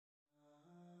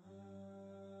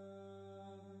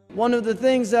One of the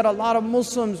things that a lot of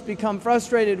Muslims become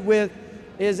frustrated with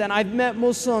is, and I've met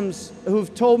Muslims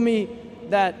who've told me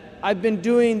that I've been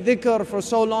doing dhikr for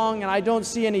so long and I don't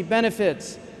see any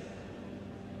benefits.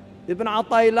 Ibn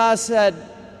Ata'illah said,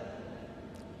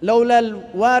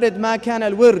 لولا الوارد ما كان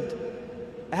الورد.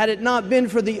 Had it not been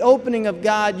for the opening of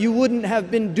God, you wouldn't have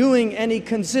been doing any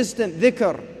consistent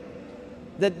dhikr.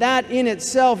 That in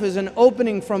itself is an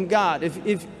opening from God.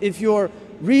 If you're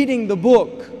reading the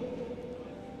book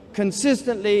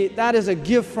consistently, that is a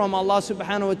gift from Allah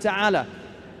subhanahu wa ta'ala.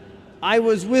 I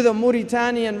was with a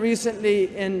Mauritanian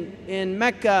recently in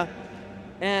Mecca,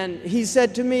 and he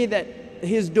said to me that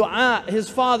his dua, his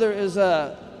father is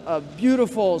a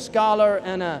beautiful scholar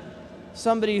and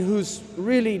somebody who's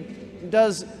really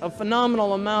does a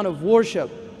phenomenal amount of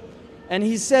worship. And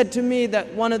he said to me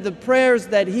that one of the prayers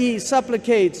that he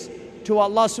supplicates to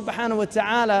Allah subhanahu wa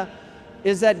ta'ala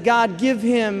is that God give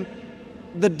him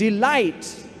the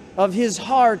delight of his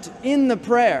heart in the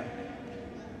prayer,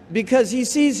 because he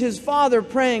sees his father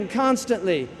praying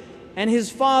constantly, and his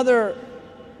father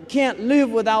can't live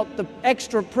without the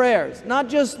extra prayers, not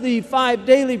just the 5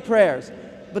 daily prayers,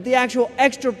 but the actual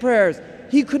extra prayers.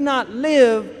 He could not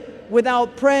live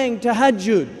without praying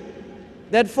tahajjud.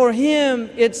 That for him,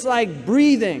 it's like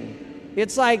breathing,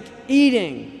 it's like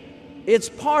eating, it's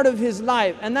part of his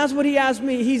life. And that's what he asked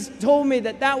me. He's told me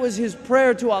that that was his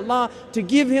prayer to Allah, to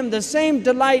give him the same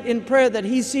delight in prayer that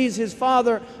he sees his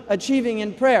father achieving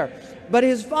in prayer. But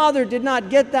his father did not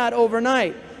get that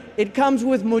overnight. It comes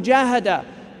with mujahada,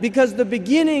 because the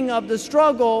beginning of the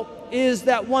struggle is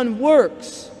that one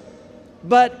works,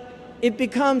 but it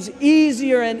becomes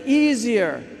easier and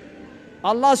easier.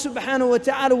 Allah subhanahu wa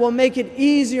ta'ala will make it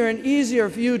easier and easier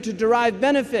for you to derive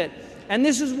benefit. And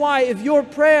this is why if your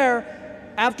prayer,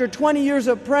 after 20 years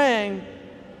of praying,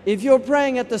 if you're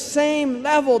praying at the same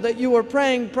level that you were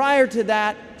praying prior to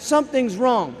that, something's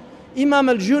wrong. Imam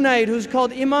al-Junayd, who's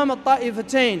called Imam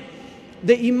al-Ta'ifatain,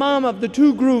 the Imam of the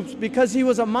two groups, because he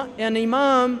was an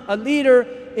Imam, a leader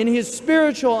in his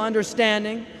spiritual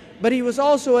understanding, but he was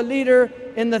also a leader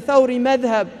in the Thawri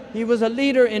madhab. He was a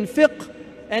leader in fiqh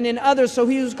and in others, so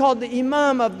he was called the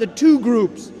Imam of the two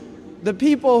groups. The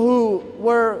people who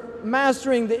were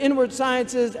mastering the inward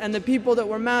sciences and the people that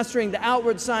were mastering the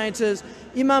outward sciences.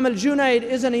 Imam al-Junayd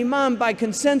is an Imam by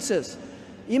consensus.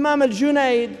 Imam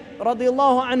al-Junayd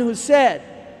radiallahu anhu said,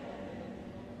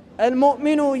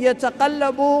 المؤمن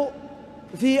يتقلب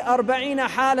في 40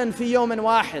 حالا في يوم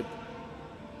واحد.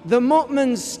 The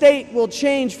mu'min's state will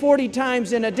change 40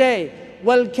 times in a day.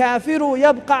 والكافر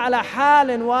يبقى على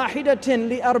حال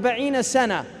واحدة ل40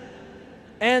 سنة.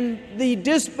 And the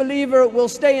disbeliever will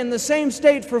stay in the same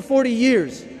state for 40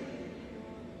 years.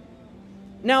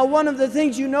 Now, one of the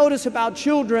things you notice about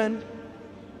children,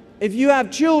 if you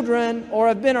have children or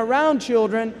have been around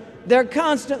children, they're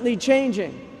constantly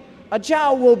changing. A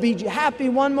child will be happy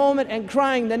one moment and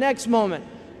crying the next moment.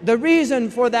 The reason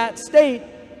for that state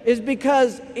is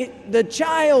because the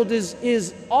child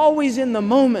is always in the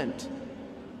moment.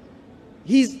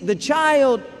 The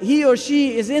child, he or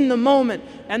she is in the moment,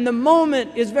 and the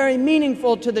moment is very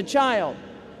meaningful to the child.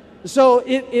 So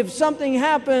if something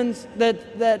happens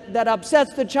that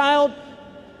upsets the child,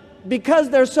 because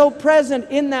they're so present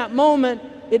in that moment,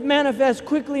 it manifests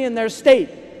quickly in their state.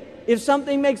 If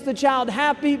something makes the child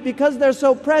happy, because they're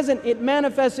so present, it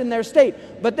manifests in their state.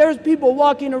 But there's people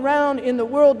walking around in the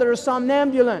world that are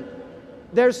somnambulant.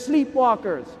 They're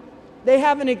sleepwalkers. They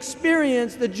haven't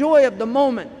experienced the joy of the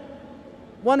moment.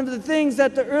 One of the things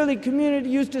that the early community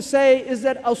used to say is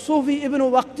that al-Sufi ibn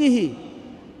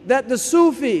waqtihi, that the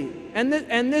Sufi, and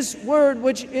this word,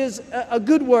 which is a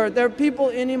good word, there are people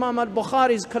in Imam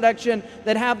al-Bukhari's collection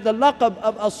that have the laqab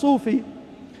of al-Sufi,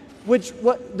 which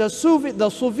the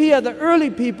Sufiya, the early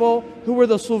people who were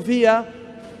the Sufiya,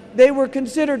 they were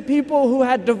considered people who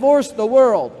had divorced the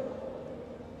world.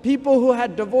 People who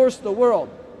had divorced the world.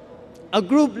 A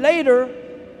group later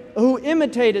who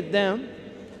imitated them,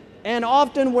 and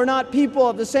often were not people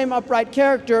of the same upright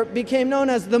character, became known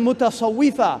as the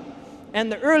Mutasawwifa.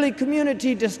 And the early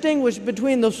community distinguished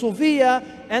between the Sufiya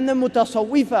and the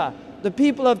Mutasawwifa, the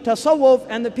people of Tasawwuf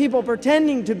and the people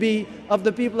pretending to be of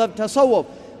the people of Tasawwuf.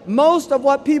 Most of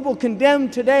what people condemn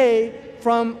today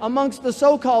from amongst the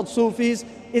so-called Sufis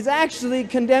is actually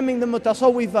condemning the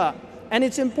Mutasawwifa. And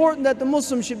it's important that the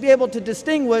Muslims should be able to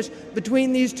distinguish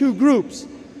between these two groups.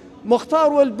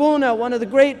 Mukhtar al-Buna, one of the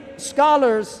great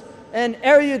scholars and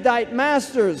erudite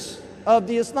masters of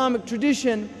the Islamic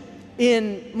tradition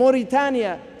in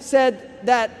Mauritania, said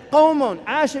that قوم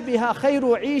عاش بها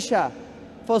خير عيشة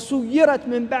فصيرت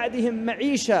من بعدهم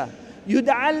معيشة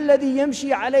يدعى الذي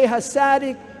يمشي عليها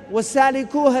السارق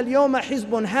وَسَالِكُوهَا الْيَوْمَ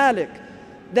حِزْبٌ هَالِكٌ.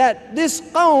 That this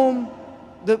qawm,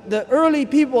 the early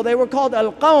people, they were called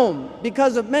al-qawm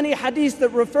because of many hadiths that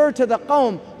refer to the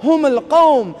qawm. Hum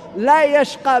al-qawm la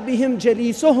yashqa bihim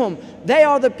jalisuhum. They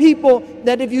are the people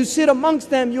that if you sit amongst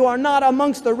them, you are not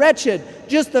amongst the wretched.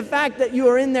 Just the fact that you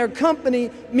are in their company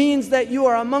means that you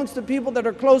are amongst the people that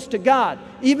are close to God.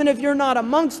 Even if you're not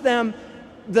amongst them,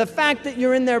 the fact that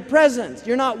you're in their presence,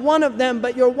 you're not one of them,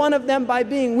 but you're one of them by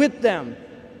being with them.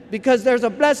 Because there's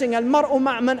a blessing, al-mar'u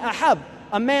ma'man ahab.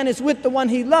 A man is with the one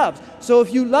he loves. So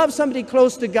if you love somebody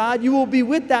close to God, you will be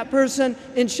with that person,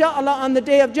 inshallah, on the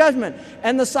day of judgment.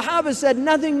 And the Sahaba said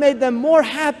nothing made them more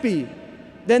happy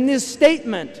than this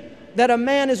statement that a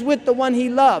man is with the one he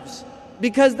loves.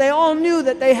 Because they all knew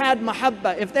that they had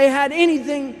mahabba. If they had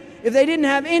anything, if they didn't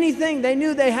have anything, they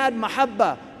knew they had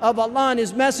mahabba of Allah and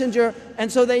His Messenger.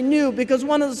 And so they knew, because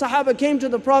one of the Sahaba came to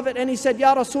the Prophet and he said,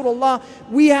 Ya Rasulullah,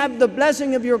 we have the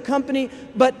blessing of your company,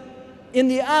 but in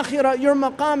the akhirah, your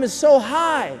maqam is so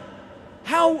high.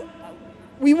 How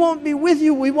we won't be with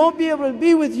you, we won't be able to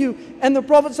be with you. And the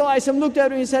Prophet ﷺ looked at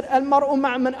him and he said, Al-mar'u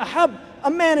ma'man ahab. A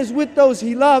man is with those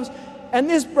he loves. And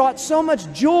this brought so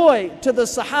much joy to the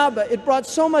Sahaba. It brought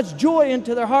so much joy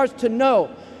into their hearts to know.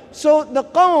 So the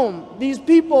qawm, these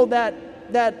people that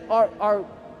are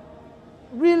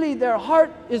really, their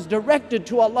heart is directed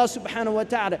to Allah subhanahu wa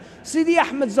ta'ala. Sidi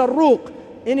Ahmed Zarruq,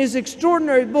 in his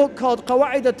extraordinary book called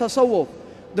Qawa'id al-Tasawwuf,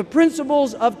 the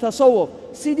principles of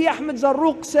Tasawwuf, Sidi Ahmed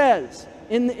Zarruq says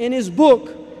in his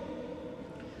book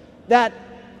that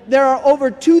there are over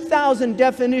 2,000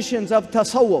 definitions of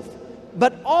Tasawwuf,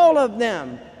 but all of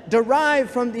them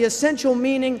derive from the essential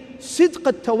meaning sidq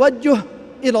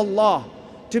al-tawajjuh ila Allah,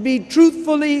 to be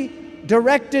truthfully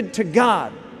directed to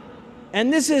God.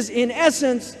 And this is in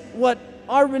essence what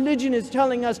our religion is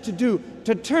telling us to do,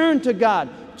 to turn to God.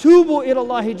 Tubu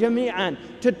ilallahi jami'an,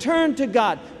 to turn to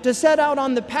God, to set out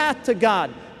on the path to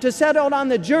God, to set out on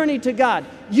the journey to God.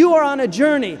 You are on a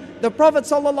journey. The Prophet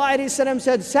ﷺ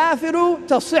said, Safiru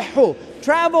tasihhu,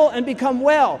 travel and become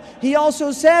well. He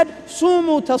also said,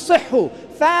 Sumu tasihhu,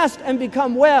 fast and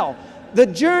become well. The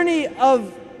journey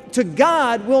to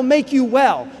God will make you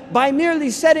well. By merely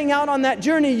setting out on that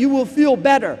journey, you will feel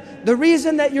better. The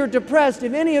reason that you're depressed,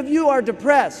 if any of you are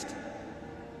depressed,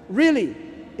 really,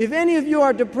 if any of you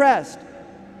are depressed,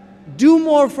 do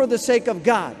more for the sake of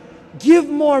God. Give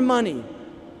more money.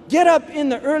 Get up in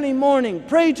the early morning.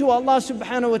 Pray to Allah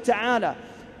subhanahu wa ta'ala.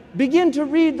 Begin to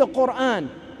read the Quran.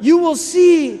 You will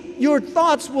see your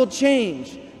thoughts will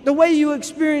change. The way you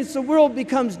experience the world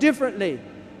becomes differently.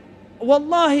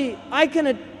 Wallahi, I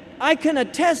can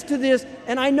attest to this,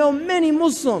 and I know many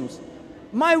Muslims.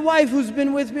 My wife, who's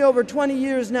been with me over 20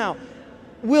 years now,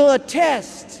 will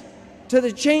attest to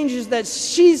the changes that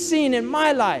she's seen in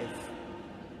my life,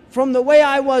 from the way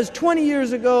I was 20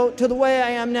 years ago to the way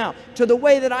I am now, to the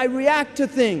way that I react to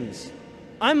things.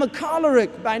 I'm a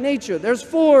choleric by nature. There's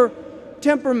 4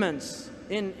 temperaments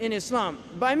in Islam.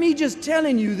 By me just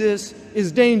telling you this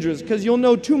is dangerous, because you'll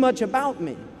know too much about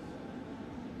me.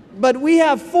 But we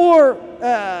have 4,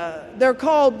 they're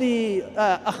called the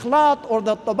akhlat or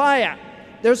the tabaya.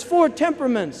 There's 4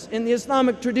 temperaments in the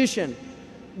Islamic tradition: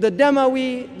 the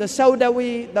Damawi, the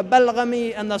Saudawi, the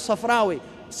Balghami, and the Safrawi.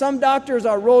 Some doctors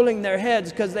are rolling their heads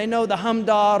because they know the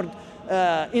Hamdard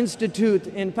Institute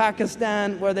in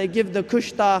Pakistan, where they give the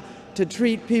kushta to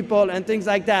treat people and things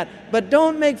like that. But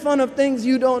don't make fun of things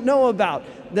you don't know about.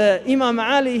 The Imam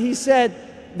Ali, he said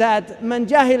that man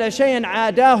jahila shay'an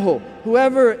adahu,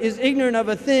 whoever is ignorant of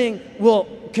a thing will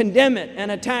condemn it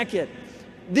and attack it.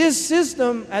 This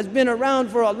system has been around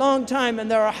for a long time, and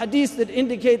there are hadiths that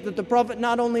indicate that the Prophet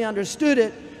not only understood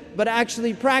it, but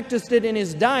actually practiced it in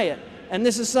his diet. And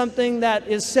this is something that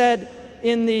is said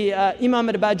in the Imam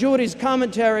al-Bajuri's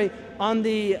commentary on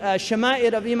the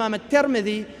Shama'id of Imam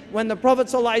al-Tirmidhi, when the Prophet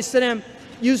ﷺ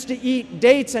used to eat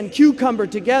dates and cucumber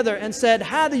together and said,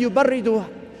 هَذَا يُبَرِّدُ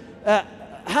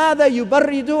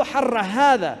حَرَّ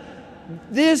هَذَا.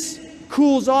 This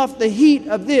cools off the heat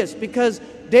of this, because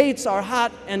dates are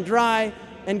hot and dry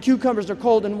and cucumbers are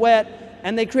cold and wet,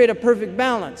 and they create a perfect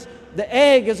balance. The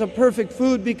egg is a perfect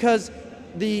food because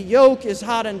the yolk is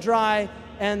hot and dry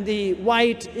and the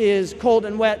white is cold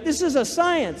and wet. This is a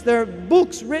science. There are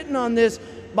books written on this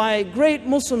by great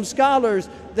Muslim scholars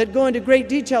that go into great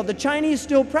detail. The Chinese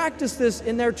still practice this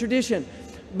in their tradition.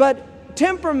 But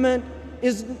temperament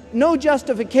is no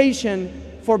justification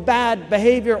for bad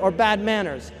behavior or bad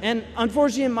manners. And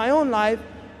unfortunately in my own life,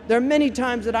 there are many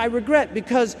times that I regret,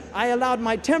 because I allowed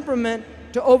my temperament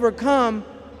to overcome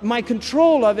my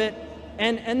control of it,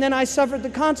 and then I suffered the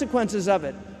consequences of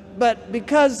it. but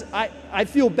because I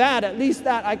feel bad, at least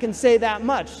that I can say that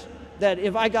much, that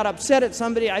if I got upset at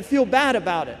somebody, I feel bad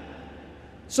about it.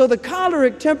 So the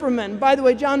choleric temperament, and by the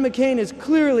way, John McCain is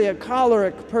clearly a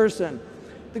choleric person.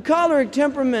 The choleric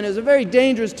temperament is a very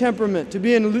dangerous temperament to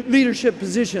be in leadership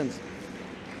positions,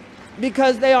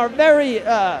 because they are very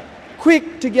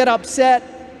quick to get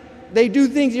upset. They do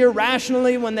things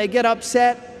irrationally when they get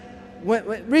upset.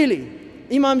 Really,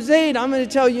 Imam Zayd, I'm going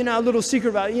to tell you now a little secret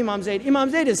about Imam Zayd. Imam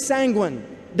Zayd is sanguine,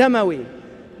 Demawi.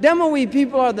 Demawi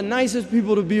people are the nicest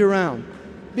people to be around,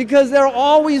 because they're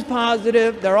always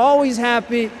positive, they're always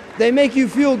happy, they make you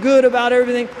feel good about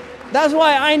everything. That's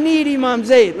why I need Imam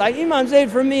Zayd. Like, Imam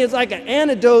Zayd for me is like an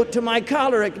antidote to my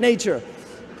choleric nature.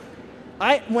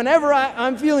 Whenever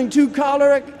I'm feeling too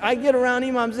choleric, I get around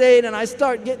Imam Zayd and I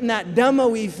start getting that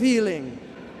Demawi feeling.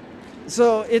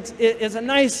 So it's a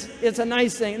nice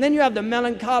thing. And then you have the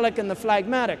melancholic and the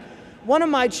phlegmatic. One of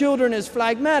my children is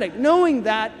phlegmatic. Knowing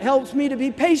that helps me to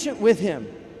be patient with him.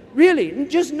 Really,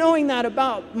 just knowing that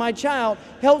about my child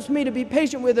helps me to be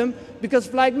patient with him, because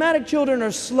phlegmatic children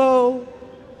are slow.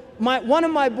 One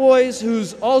of my boys,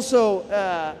 who's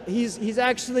also, he's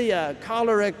actually a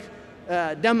choleric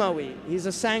Demawi. He's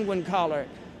a sanguine choleric.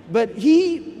 But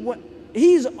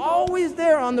he's always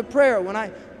there on the prayer.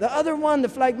 The other one, the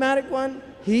phlegmatic one,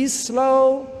 he's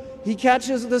slow. He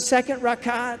catches the second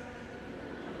rakat.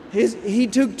 He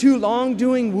took too long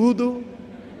doing wudu.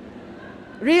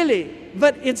 Really.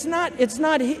 But there's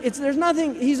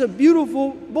nothing, he's a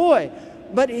beautiful boy.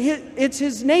 But it's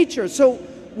his nature. So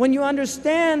when you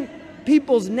understand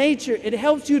people's nature, it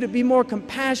helps you to be more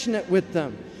compassionate with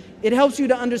them. It helps you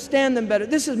to understand them better.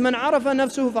 This is man arafa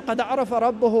nafsuhu faqad arafa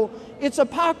rabbahu. It's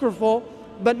apocryphal,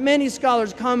 but many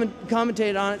scholars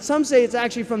commentate on it. Some say it's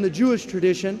actually from the Jewish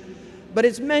tradition, but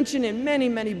it's mentioned in many,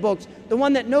 many books. The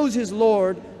one that knows his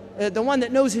Lord, the one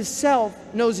that knows his self,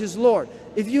 knows his Lord.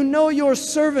 If you know your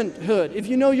servanthood, if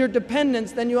you know your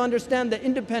dependence, then you understand the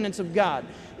independence of God.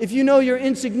 If you know your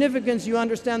insignificance, you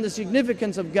understand the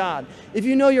significance of God. If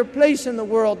you know your place in the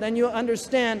world, then you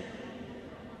understand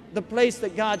the place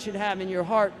that God should have in your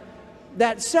heart.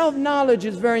 That self-knowledge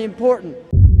is very important.